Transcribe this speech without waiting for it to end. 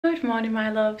Good morning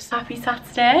my loves, happy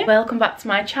Saturday. Welcome back to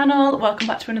my channel, welcome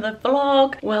back to another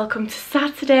vlog. Welcome to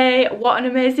Saturday. What an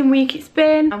amazing week it's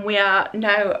been, and we are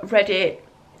now ready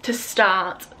to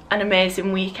start an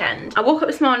amazing weekend. I woke up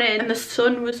this morning and the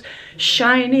sun was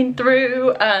shining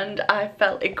through and I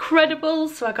felt incredible,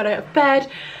 so I got out of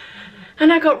bed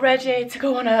and I got ready to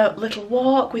go on a little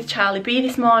walk with Charlie B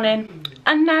this morning.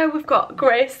 And now we've got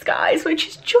grey skies, which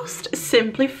is just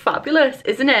simply fabulous,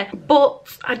 isn't it?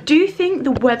 But I do think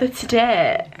the weather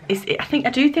today is, I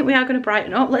do think we are going to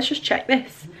brighten up. Let's just check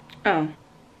this. Oh.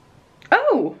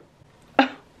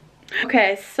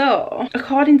 Okay, so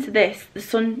according to this, the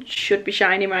sun should be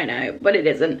shining right now, but it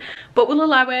isn't. But we'll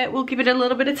allow it, we'll give it a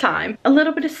little bit of time. A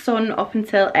little bit of sun up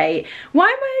until 8. What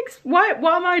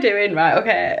am I doing? Right,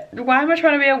 okay. Why am I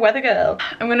trying to be a weather girl?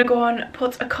 I'm gonna go and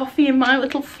put a coffee in my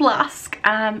little flask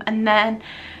and then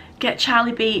get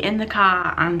Charlie B in the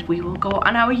car and we will go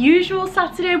on our usual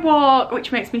Saturday walk,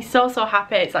 which makes me so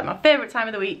happy. It's like my favourite time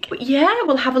of the week. But yeah,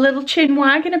 we'll have a little chin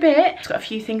wag in a bit. I've got a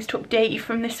few things to update you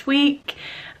from this week.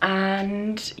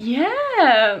 And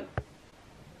yeah,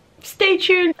 stay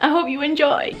tuned. I hope you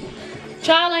enjoy.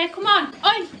 Charlie, come on.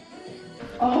 Oi.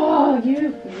 Oh,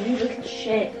 you little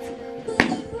shit.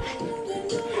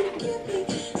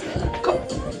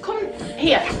 Come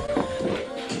here.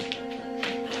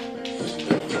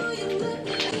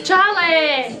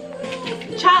 Charlie.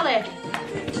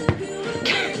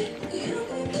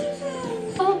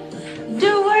 Oh,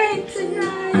 do it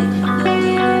tonight.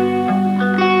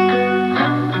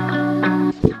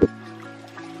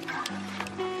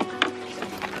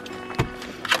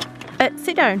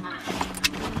 Sit down.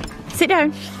 Sit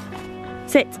down.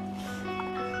 Sit.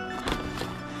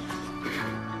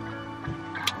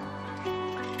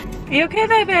 Are you okay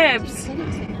there, babes?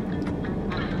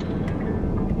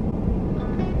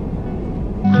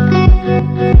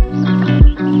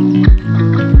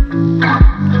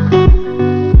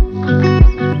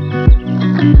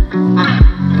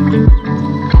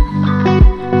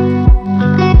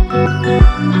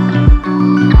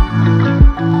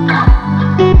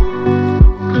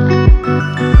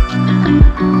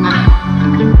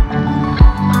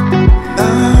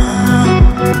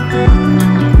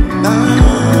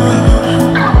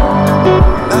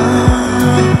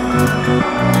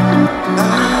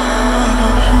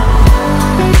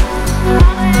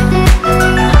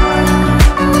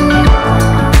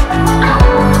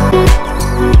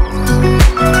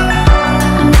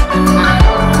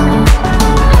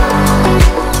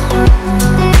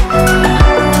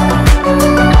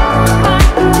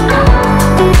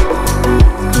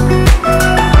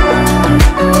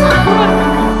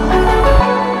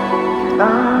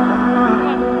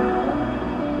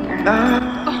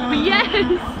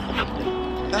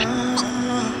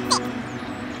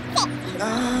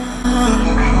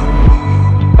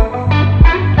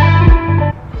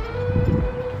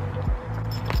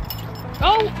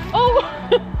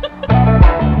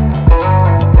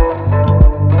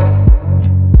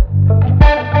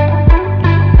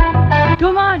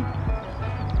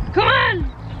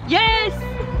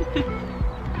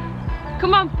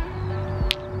 Come on.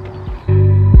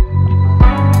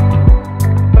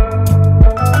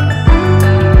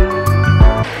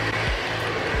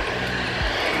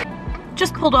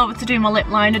 Just pulled over to do my lip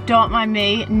liner, don't mind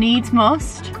me, needs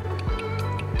must.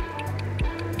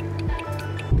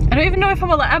 I don't even know if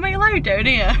am I allowed down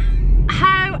here?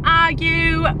 How are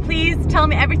you? Please tell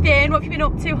me everything. What have you been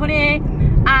up to, honey?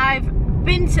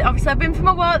 Obviously I've been for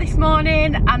my walk this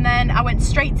morning and then I went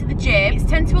straight to the gym. It's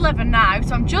 10 to 11 now,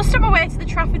 so I'm just on my way to the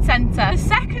Trafford Centre. The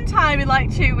second time in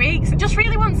like 2 weeks. I just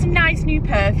really want some nice new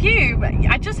perfume.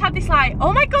 I just had this like,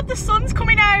 oh my god, the sun's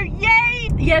coming out, yay!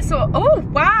 Yeah, so, oh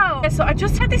wow. Yeah, so I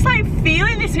just had this like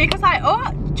feeling this week. I was like,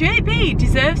 oh, JB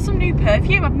deserves some new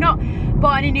perfume. I've not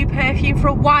bought any new perfume for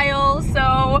a while, so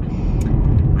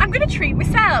I'm gonna treat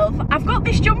myself. I've got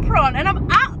this jumper on and I'm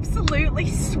absolutely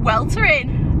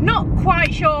sweltering. Not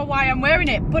quite sure why I'm wearing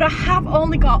it, but I have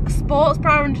only got a sports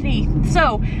bra underneath,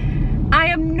 so I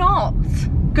am not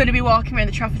going to be walking around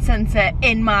the Trafford Centre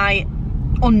in my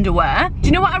underwear. Do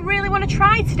you know what I really want to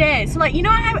try today? So like, you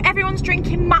know how everyone's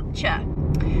drinking matcha?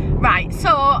 Right, so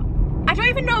I don't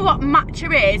even know what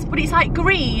matcha is, but it's like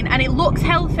green and it looks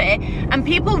healthy and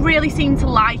people really seem to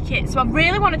like it, so I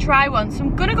really want to try one. So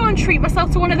I'm gonna go and treat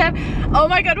myself to one of them. Oh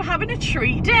my god, we're having a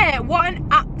treat day. What an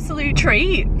absolute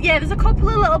treat. Yeah, there's a couple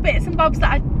of little bits and bobs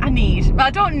that I need. Well, I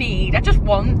don't need, I just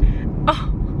want.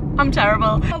 Oh, I'm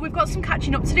terrible. Oh, we've got some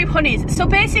catching up to do, honeys. So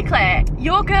basically,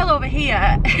 your girl over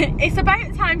here, it's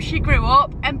about time she grew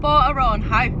up and bought her own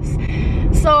house.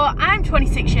 So I'm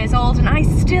 26 years old and I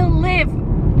still live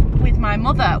with my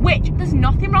mother, which there's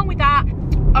nothing wrong with that.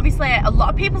 obviously a lot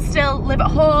of people still live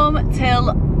at home till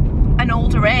an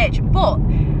older age, but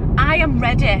I am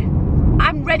ready.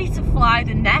 I'm ready to fly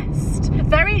the nest.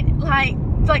 Very like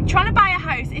trying to buy a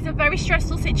house is a very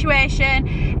stressful situation.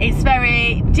 It's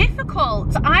very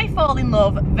difficult. I fall in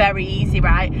love very easy,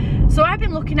 right? So I've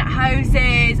been looking at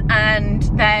houses and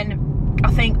then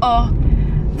I think, oh,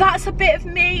 that's a bit of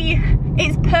me.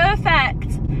 It's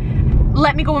perfect.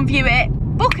 Let me go and view it.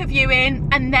 Book a viewing,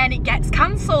 and then it gets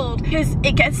cancelled because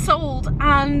it gets sold.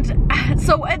 And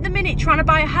so at the minute, trying to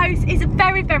buy a house is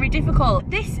very, very difficult.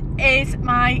 This is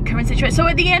my current situation. So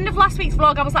at the end of last week's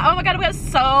vlog, I was like, oh my god, I've got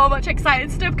so much exciting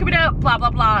stuff coming up, blah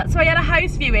blah blah. So I had a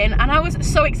house viewing and I was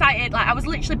so excited. Like, I was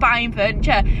literally buying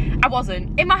furniture. I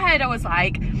wasn't. In my head I was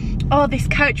like, oh, this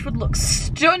couch would look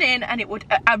stunning, and it would,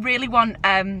 I really want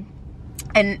an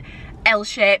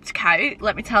L-shaped couch,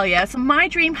 let me tell you. So my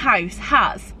dream house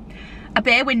has a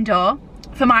bay window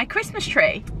for my Christmas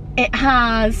tree. It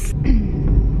has...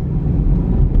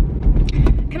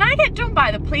 Can I get done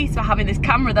by the police for having this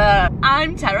camera there?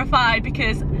 I'm terrified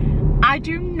because I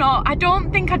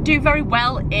don't think I'd do very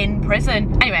well in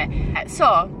prison. Anyway,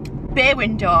 so bay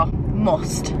window,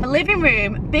 must. A living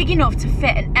room big enough to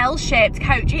fit an L-shaped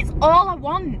couch. It's all I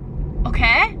want,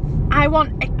 okay? I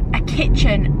want a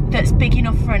kitchen that's big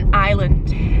enough for an island.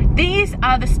 These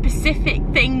are the specific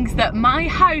things that my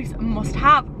house must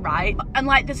have, right? And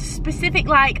like, there's a specific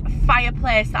like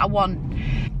fireplace that I want.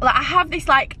 Like, I have this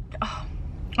like, oh,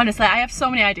 honestly, I have so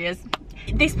many ideas.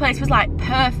 This place was like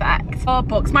perfect. 4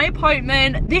 books, my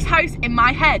appointment. This house in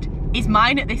my head is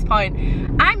mine at this point.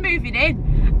 I'm moving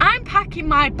in. I'm packing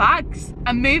my bags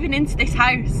and moving into this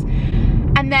house.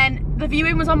 And then the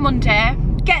viewing was on Monday.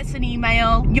 Gets an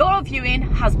email, your viewing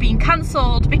has been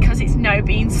cancelled because it's now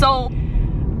being sold.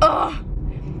 Ugh.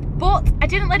 But I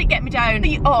didn't let it get me down.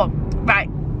 Oh, right,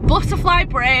 butterfly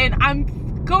brain,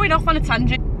 I'm going off on a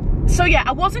tangent. So yeah,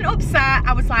 I wasn't upset.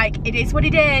 I was like, it is what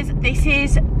it is. This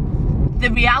is the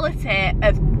reality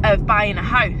of buying a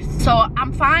house. So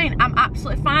I'm fine, I'm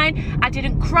absolutely fine. I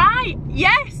didn't cry.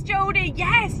 Yes, Jodie,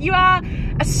 yes, you are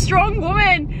a strong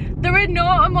woman. There are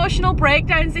no emotional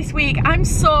breakdowns this week. I'm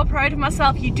so proud of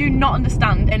myself, you do not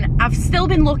understand. And I've still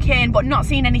been looking but not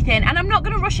seen anything, and I'm not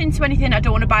going to rush into anything. I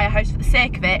don't want to buy a house for the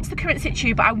sake of it. It's the current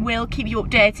situation, but I will keep you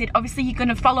updated. Obviously you're going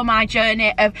to follow my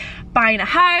journey of buying a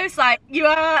house. Like, you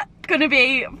are going to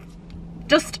be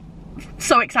just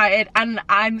so excited, and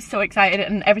I'm so excited,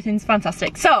 and everything's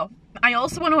fantastic. So I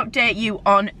also want to update you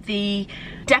on the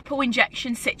depot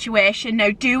injection situation. Now,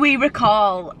 do we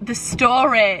recall the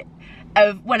story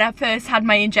of when I first had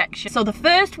my injection? So the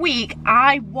first week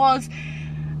I was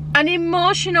an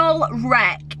emotional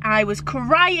wreck. I was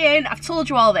crying. I've told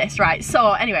you all this, right?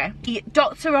 So anyway, the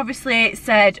doctor obviously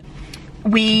said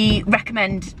we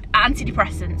recommend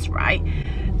antidepressants, right?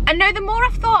 And now the more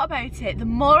I've thought about it, the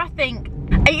more I think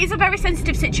it is a very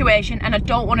sensitive situation, and I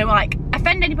don't want to like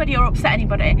offend anybody or upset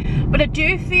anybody, but I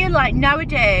do feel like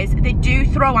nowadays they do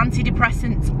throw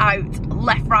antidepressants out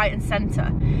left, right and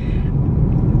centre.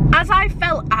 As I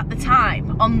felt at the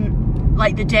time, on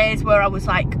like the days where I was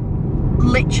like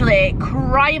literally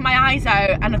crying my eyes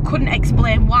out and I couldn't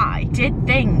explain why, I did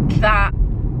think that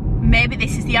maybe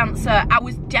this is the answer. I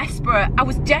was desperate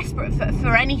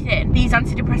for anything. These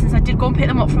antidepressants, I did go and pick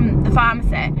them up from the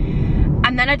pharmacy,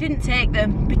 and then I didn't take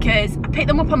them because I picked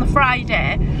them up on the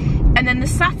Friday, and then the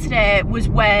Saturday was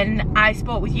when I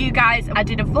spoke with you guys. I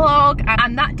did a vlog,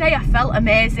 and that day I felt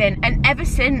amazing, and ever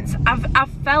since I've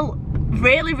felt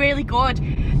really, really good.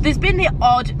 There's been the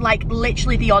odd, like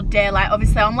literally the odd day, like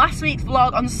obviously on last week's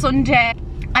vlog on Sunday,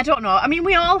 I don't know, I mean,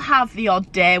 we all have the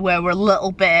odd day where we're a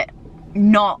little bit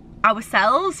not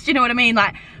ourselves, do you know what I mean?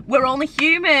 Like, we're only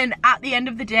human at the end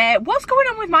of the day. What's going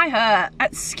on with my hair?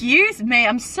 Excuse me,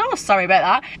 I'm so sorry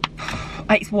about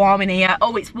that. It's warm in here.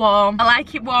 Oh, it's warm. I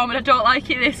like it warm and I don't like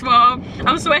it this warm.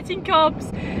 I'm sweating cobs.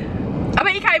 I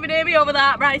bet you can't even hear me over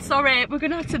that. Right, sorry. We're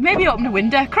gonna have to maybe open a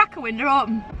window. Crack a window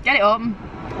open. Get it open.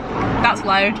 That's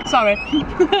loud, sorry.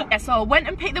 Yeah, so I went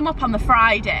and picked them up on the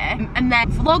Friday and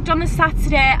then vlogged on the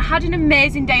Saturday. I had an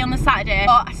amazing day on the Saturday.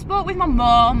 But I spoke with my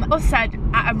mum. I said,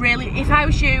 if I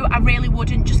was you, I really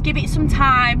wouldn't. Just give it some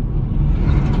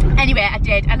time. Anyway, I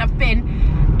did, and I've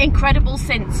been incredible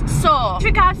since. So, with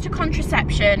regards to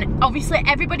contraception, obviously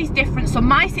everybody's different, so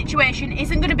my situation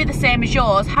isn't going to be the same as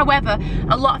yours. However,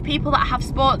 a lot of people that I have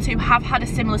spoke to have had a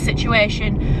similar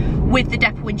situation with the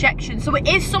depot injection, so it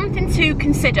is something to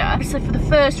consider. Obviously for the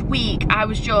first week I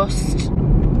was just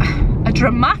a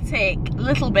dramatic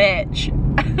little bitch.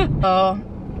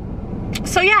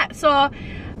 So yeah, so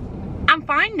I'm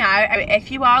fine now.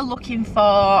 If you are looking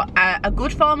for a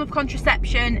good form of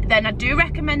contraception, then I do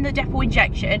recommend the depot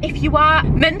injection. If you are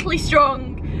mentally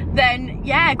strong, then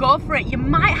yeah, go for it. You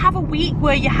might have a week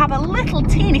where you have a little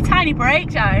teeny tiny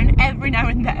breakdown every now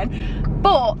and then,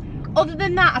 but other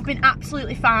than that, I've been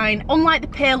absolutely fine. Unlike the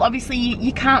pill, obviously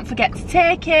you can't forget to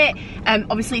take it.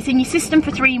 Obviously it's in your system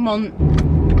for 3 months.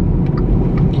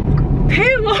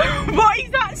 Poo, what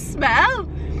is that smell?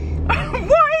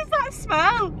 What is that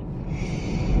smell?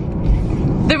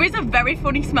 There is a very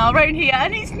funny smell around here,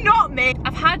 and it's not me.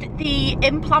 I've had the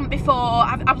implant before.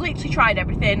 I've literally tried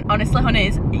everything, honestly,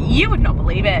 honeys. You would not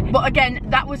believe it. But again,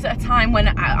 that was a time when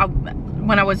I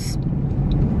was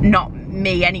not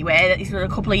me anyway. This was a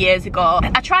couple of years ago.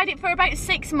 I tried it for about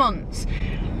 6 months.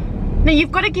 Now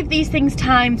you've got to give these things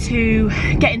time to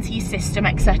get into your system,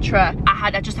 etc.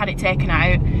 I just had it taken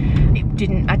out.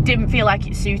 I didn't feel like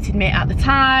it suited me at the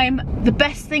time. The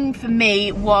best thing for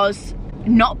me was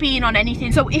not being on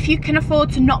anything. So if you can afford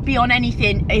to not be on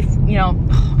anything, if you know,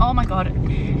 oh my god,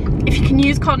 if you can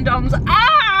use condoms,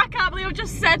 I can't believe I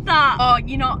just said that. Or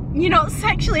you're not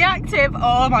sexually active,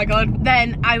 oh my god,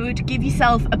 then I would give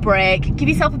yourself a break. Give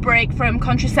yourself a break from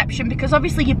contraception, because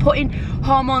obviously you're putting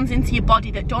hormones into your body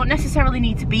that don't necessarily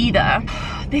need to be there.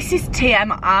 This is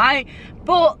TMI,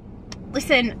 but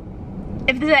listen,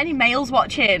 if there's any males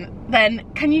watching, then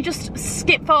can you just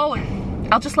skip forward?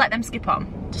 I'll just let them skip on.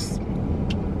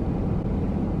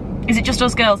 Is it just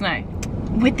us girls now?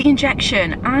 With the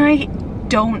injection, I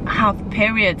don't have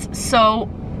periods. So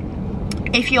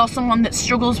if you're someone that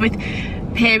struggles with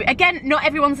period, again, not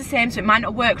everyone's the same, so it might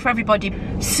not work for everybody.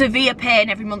 Severe pain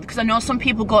every month, because I know some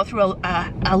people go through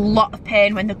a lot of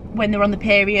pain when they're on the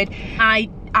period.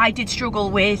 I did struggle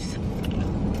with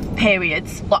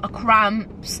periods, a lot of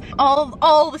cramps,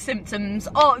 all the symptoms.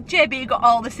 Oh, JB got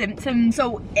all the symptoms.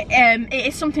 So it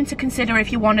is something to consider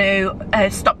if you want to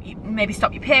maybe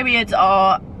stop your periods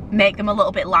or make them a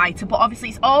little bit lighter. But obviously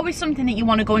it's always something that you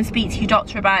want to go and speak to your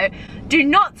doctor about. Do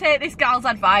not take this gal's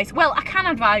advice. Well, I can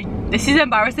advise. This is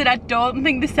embarrassing. I don't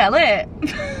think they sell it.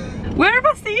 Where have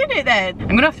I seen it then? I'm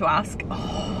gonna have to ask.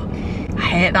 Oh, I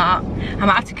hate that. I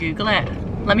might have to Google it.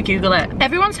 Let me Google it.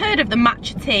 Everyone's heard of the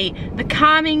matcha tea, the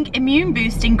calming, immune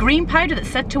boosting green powder that's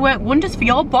said to work wonders for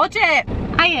your body.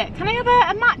 Hiya, can I have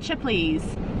a matcha, please?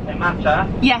 A matcha?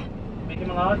 Yeah.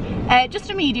 Medium or large?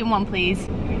 Just a medium one, please.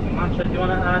 Medium matcha, do you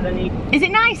want to add any? Is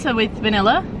it nicer with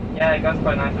vanilla? Yeah, it goes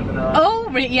quite nice with vanilla.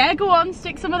 Oh, yeah, go on,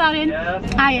 stick some of that in.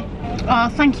 Yeah. Hiya. Oh,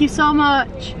 thank you so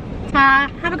much.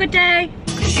 Have a good day.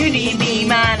 'Cause you need me,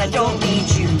 man, I don't need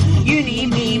you. You need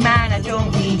me, man, I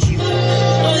don't need you.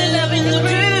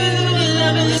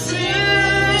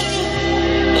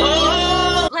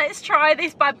 Let's try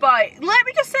this bad boy. Let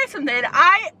me just say something.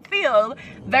 I feel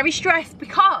very stressed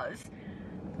because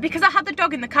I had the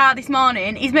dog in the car this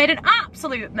morning. He's made an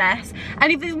absolute mess.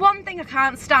 And if there's one thing I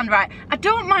can't stand, right, I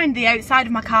don't mind the outside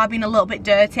of my car being a little bit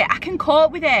dirty. I can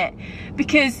cope with it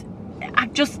because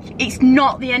it's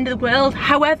not the end of the world.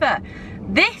 However,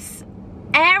 this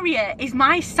area is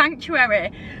my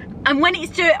sanctuary. And when it's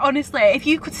dirty, honestly, if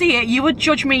you could see it, you would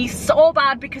judge me so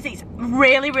bad because it's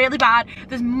really, really bad.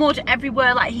 There's mud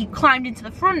everywhere, like he climbed into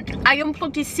the front. I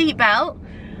unplugged his seatbelt.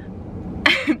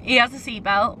 He has a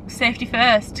seatbelt, safety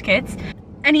first, kids.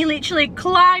 And he literally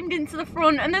climbed into the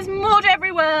front and there's mud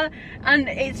everywhere and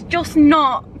it's just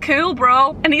not cool,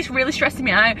 bro. And it's really stressing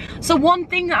me out. So one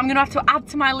thing that I'm gonna have to add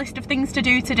to my list of things to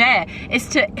do today is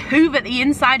to hoover the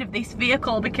inside of this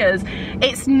vehicle because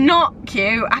it's not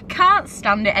cute. I can't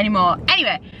stand it anymore.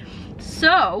 Anyway,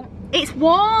 so it's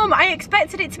warm. I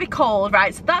expected it to be cold,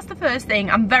 right? So that's the first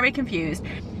thing. I'm very confused.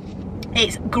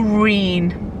 It's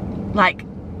green, like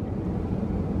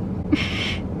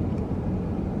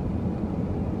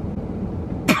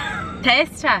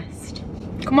taste test.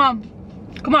 Come on,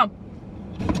 come on.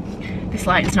 This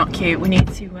light is not cute. We need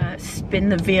to spin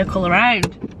the vehicle around.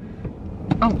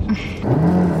 Oh.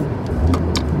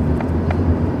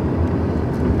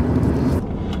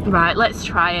 Right, let's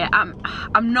try it.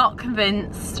 I'm not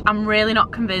convinced. I'm really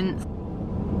not convinced.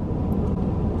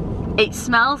 It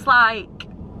smells like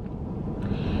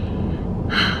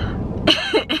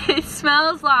it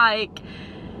smells like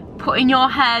putting your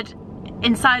head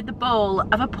inside the bowl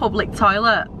of a public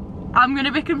toilet. I'm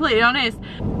gonna be completely honest.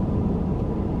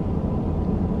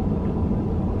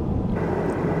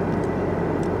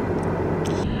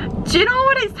 Do you know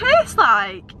what it tastes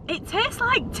like? It tastes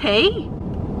like tea.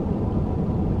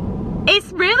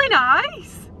 It's really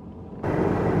nice.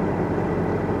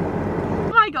 Oh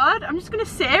my god, I'm just gonna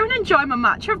sit here and enjoy my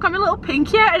matcha. I've got my little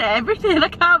pinky out and everything. I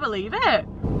can't believe it.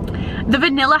 The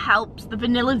vanilla helps. The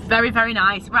vanilla is very, very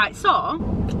nice. Right, so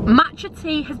matcha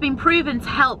tea has been proven to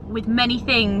help with many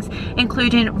things,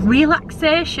 including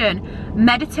relaxation,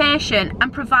 meditation,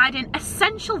 and providing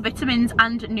essential vitamins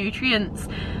and nutrients.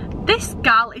 This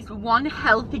gal is one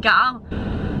healthy gal.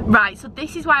 Right, so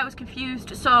this is why I was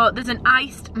confused. So there's an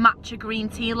iced matcha green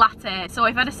tea latte. So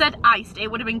if I'd have said iced, it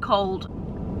would have been cold.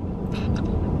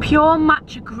 Pure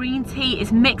matcha green tea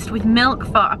is mixed with milk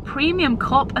for a premium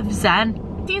cup of zen.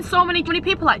 I've seen so many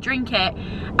people like drink it,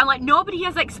 and like nobody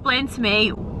has explained to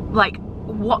me like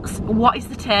what is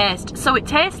the taste. So it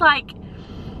tastes like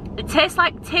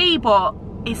tea, but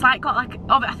it's like got like,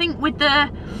 I think with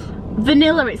the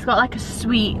vanilla it's got like a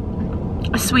sweet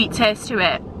taste to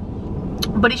it.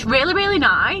 But it's really, really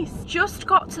nice. Just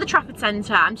got to the Trafford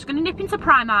Centre. I'm just going to nip into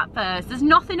Primark first. There's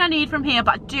nothing I need from here,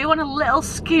 but I do want a little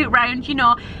scoot round, you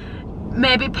know,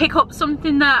 maybe pick up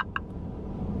something that,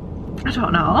 I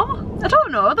don't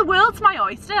know, the world's my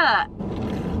oyster.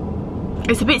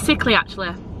 It's a bit sickly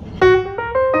actually.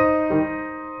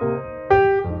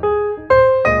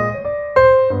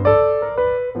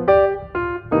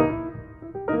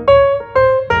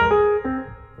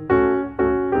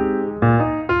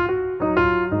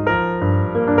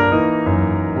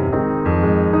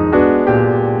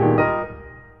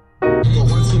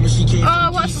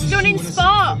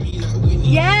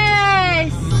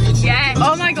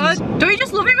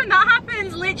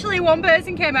 One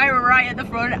person came out right at the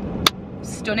front.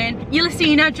 Stunning. You'll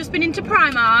see now, I've just been into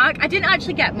Primark. I didn't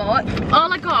actually get much.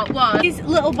 All I got was these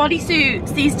little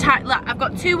bodysuits, these type, like, I've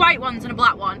got 2 white ones and a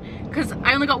black one, because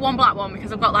I only got 1 black one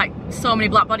because I've got like so many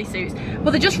black bodysuits.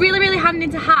 But they're just really, really handed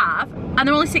into half, and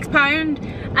they're only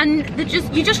 £6. And they're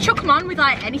just, you just chuck them on with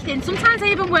like anything. Sometimes I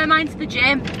even wear mine to the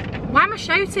gym. Why am I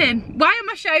shouting? Why am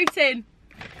I shouting?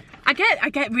 I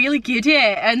get really giddy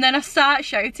and then I start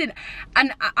shouting,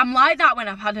 and I'm like that when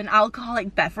I've had an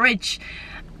alcoholic beverage.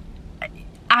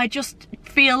 I just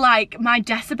feel like my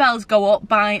decibels go up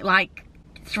by like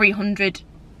 300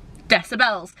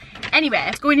 decibels. Anyway,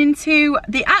 it's going into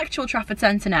the actual Trafford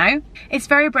Centre now. It's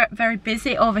very, very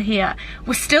busy over here.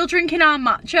 We're still drinking our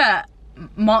matcha.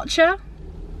 Matcha?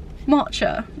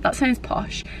 That sounds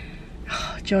posh.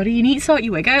 Oh, Jodie, you need to sort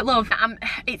your wig out, love.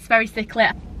 It's very sickly.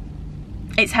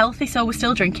 It's healthy, so we're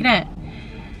still drinking it.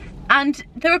 And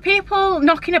there are people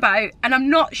knocking about, and I'm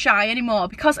not shy anymore,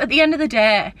 because at the end of the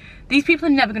day, these people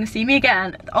are never going to see me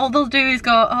again. All they'll do is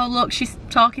go, oh look, she's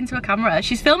talking to a camera,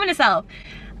 she's filming herself.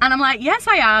 And I'm like, yes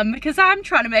I am, because I'm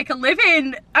trying to make a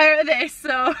living out of this.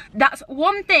 So that's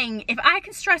one thing. If I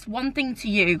can stress one thing to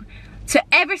you, to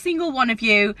every single one of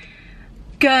you,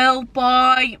 girl,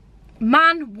 boy,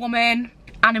 man, woman,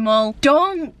 animal,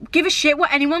 don't give a shit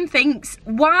what anyone thinks.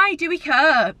 Why do we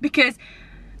care? Because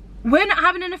we're not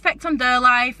having an effect on their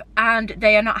life, and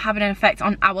they are not having an effect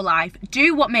on our life.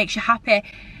 Do what makes you happy.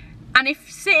 And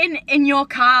if sitting in your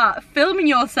car filming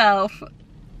yourself,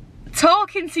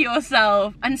 talking to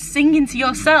yourself and singing to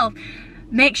yourself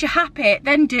makes you happy,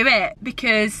 then do it,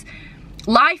 because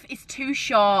life is too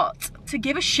short to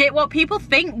give a shit what people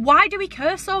think. Why do we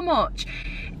care so much?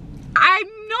 I'm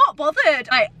not bothered.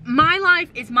 Like, my life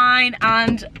is mine,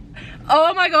 and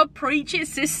oh my god, preach it,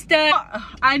 sister.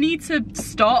 I need to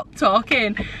stop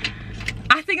talking.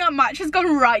 I think that match has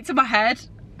gone right to my head.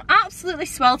 Absolutely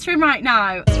sweltering right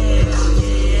now.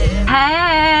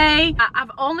 Hey,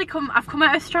 I've come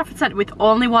out of Trafford Centre with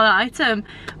only 1 item,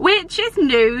 which is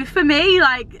new for me.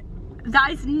 Like, that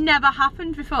has never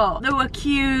happened before. There were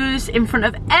queues in front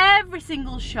of every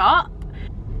single shop.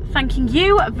 Thanking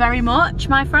you very much,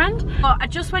 my friend. But I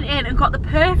just went in and got the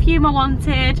perfume I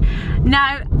wanted.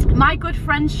 Now, my good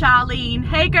friend Charlene,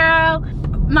 hey girl,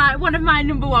 one of my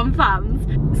 #1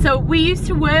 fans. So we used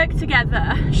to work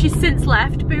together. She's since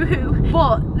left, boo-hoo.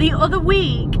 But the other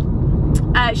week,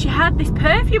 she had this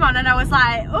perfume on, and I was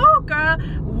like, oh girl,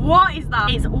 what is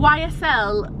that? It's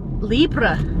YSL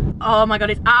Libre. Oh my god,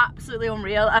 it's absolutely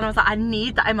unreal. And I was like, I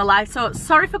need that in my life. So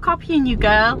sorry for copying you,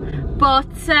 girl, but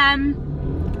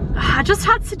I just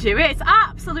had to do it. It's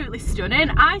absolutely stunning.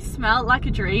 I smell like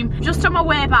a dream. Just on my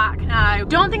way back now.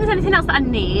 Don't think there's anything else that I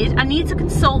need. I need to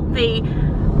consult the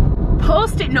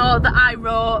post-it note that I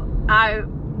wrote out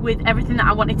with everything that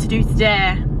I wanted to do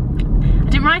today. I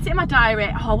didn't write it in my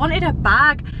diary. Oh, I wanted a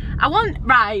bag.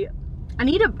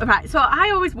 So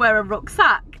I always wear a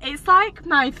rucksack. It's like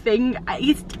my thing. I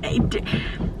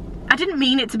didn't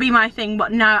mean it to be my thing,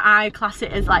 but now I class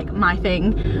it as like my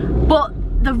thing. But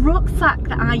the rucksack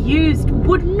that I used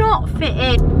would not fit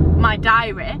in my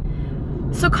diary,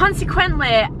 so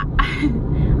consequently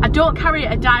I don't carry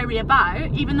a diary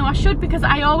about, even though I should, because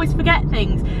I always forget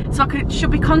things. So I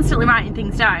should be constantly writing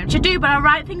things down. Which I do, but I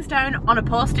write things down on a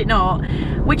post-it note,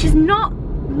 which is not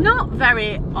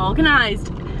very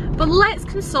organised. But let's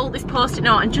consult this post-it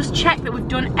note and just check that we've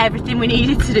done everything we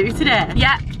needed to do today.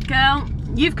 Yeah, girl,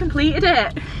 you've completed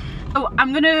it. Oh,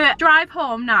 I'm gonna drive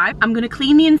home now. I'm gonna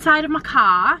clean the inside of my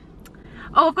car.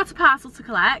 Oh, I've got a parcel to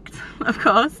collect, of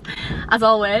course, as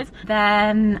always.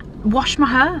 Then wash my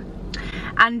hair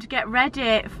and get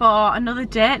ready for another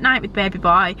date night with baby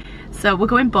boy. So we're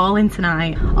going bowling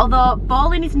tonight. Although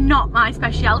bowling is not my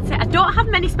speciality. I don't have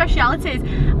many specialities.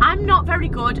 I'm not very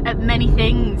good at many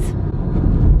things.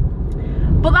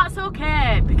 But that's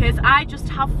okay, because I just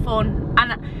have fun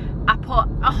and I put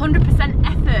 100%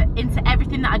 effort into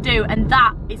everything that I do, and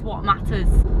that is what matters.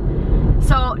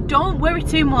 So don't worry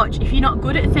too much if you're not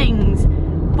good at things,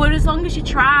 but as long as you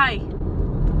try,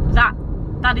 that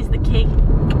is the key.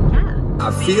 Yeah.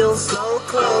 I feel so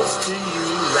close to you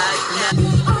right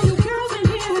now. All you girls in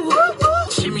here,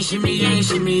 shimmy, shimmy, yeah,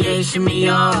 shimmy, yeah, shimmy,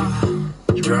 yeah.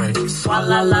 Drink,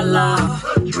 swalla la la.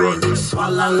 Drink,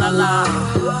 swalla la la.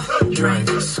 Drink,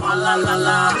 swalla la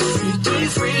la. Freaky,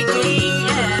 freaky,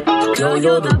 yeah. Girl,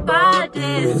 you're the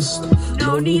baddest.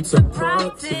 No need to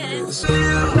practice.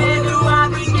 Where do I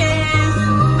begin?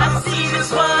 I see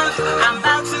this one. I'm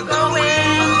about to go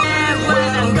in.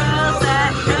 Where the girls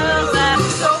at?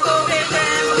 So go get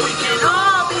them. We can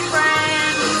all be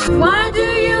friends. Why do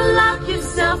you lock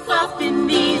yourself up in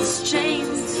these chains?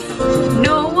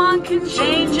 No one can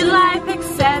change your life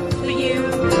except for you.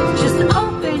 Just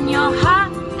open your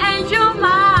heart and your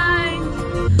mind.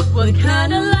 What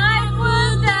kind of life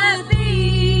would that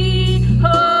be?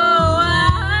 Oh,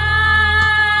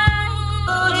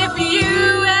 if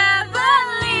you ever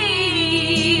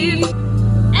leave.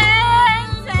 And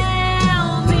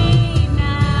tell me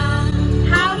now,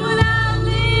 how would I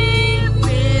live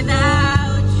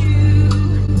without you?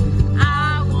 I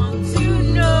want to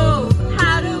know,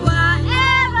 how do I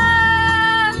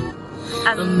ever?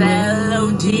 As a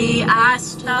melody I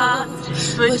start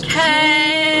but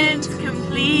can't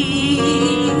complete.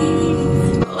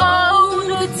 Oh,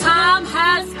 the time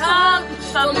has come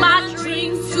for my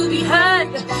dreams to be heard.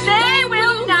 They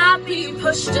will not be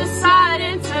pushed aside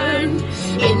and turned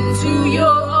into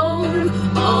your own.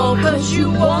 Oh, 'cause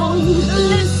you won't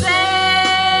listen.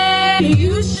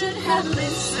 You should have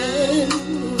listened.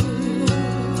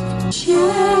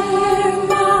 Share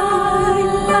my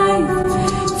life.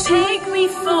 Take me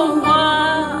for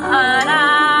what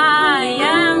I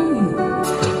am.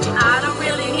 I don't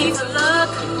really need to look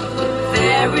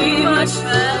very much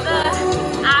further.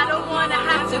 I don't wanna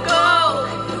have to go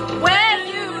where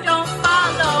you don't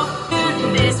follow.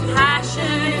 This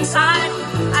passion inside,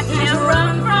 I can't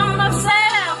run from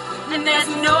myself, and there's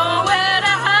nowhere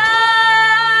to hide.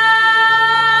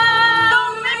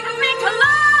 Don't make me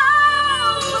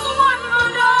close one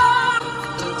more door.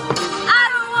 I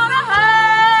don't wanna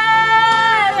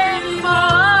hurt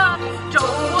anymore.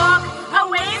 Don't walk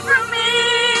away from me.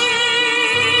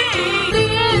 The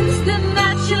instant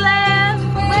that you left,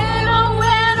 when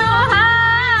or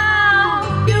how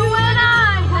you and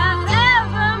I have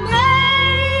ever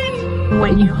made.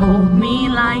 When you hold me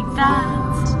like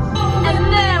that, and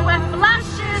there were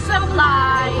flashes of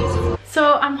light. So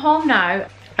I'm home now.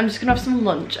 I'm just gonna have some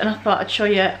lunch, and I thought I'd show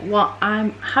you what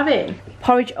I'm having.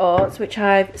 Porridge oats, which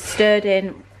I've stirred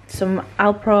in some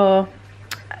Alpro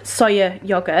soya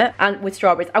yogurt and with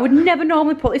strawberries. I would never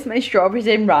normally put this many strawberries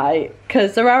in, right?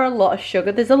 Because there are a lot of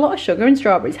sugar. There's a lot of sugar in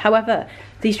strawberries. However,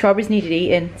 these strawberries needed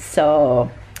eating, so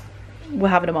we're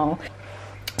having them all.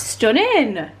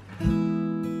 Stunning.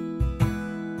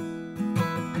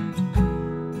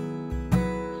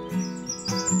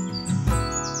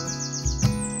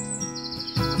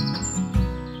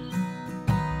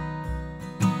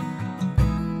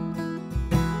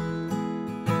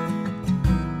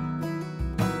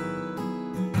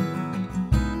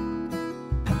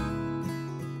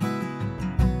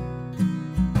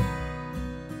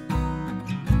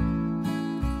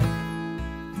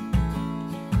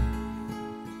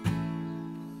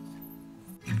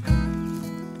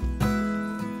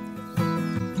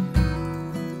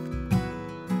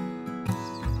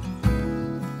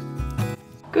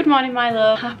 Good morning, my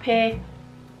love. Happy,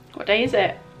 what day is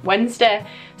it? Wednesday.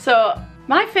 So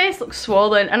my face looks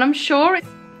swollen, and I'm sure it's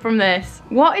from this.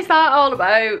 What is that all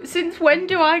about? Since when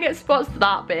do I get spots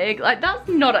that big? Like, that's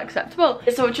not acceptable.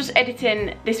 So just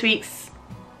editing this week's,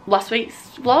 last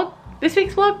week's vlog, this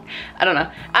week's vlog, I don't know.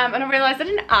 And I realised I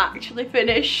didn't actually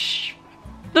finish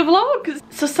the vlog.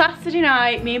 So Saturday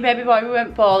night, me and baby boy, we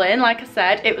went bowling. Like I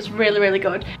said, it was really, really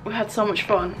good. We had so much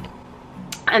fun.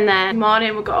 And then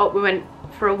morning we got up, we went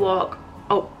for a walk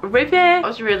up a river. It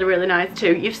was really, really nice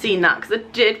too. You've seen that because I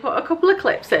did put a couple of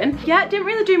clips in. Yeah, didn't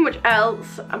really do much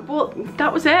else, but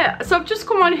that was it. So I've just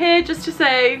come on here just to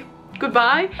say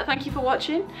goodbye. Thank you for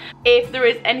watching. If there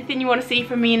is anything you want to see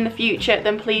from me in the future,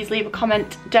 then please leave a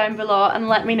comment down below and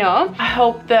let me know. I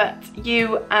hope that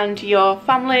you and your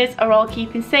families are all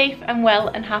keeping safe and well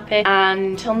and happy.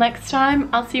 And until next time,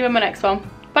 I'll see you in my next one.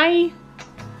 Bye.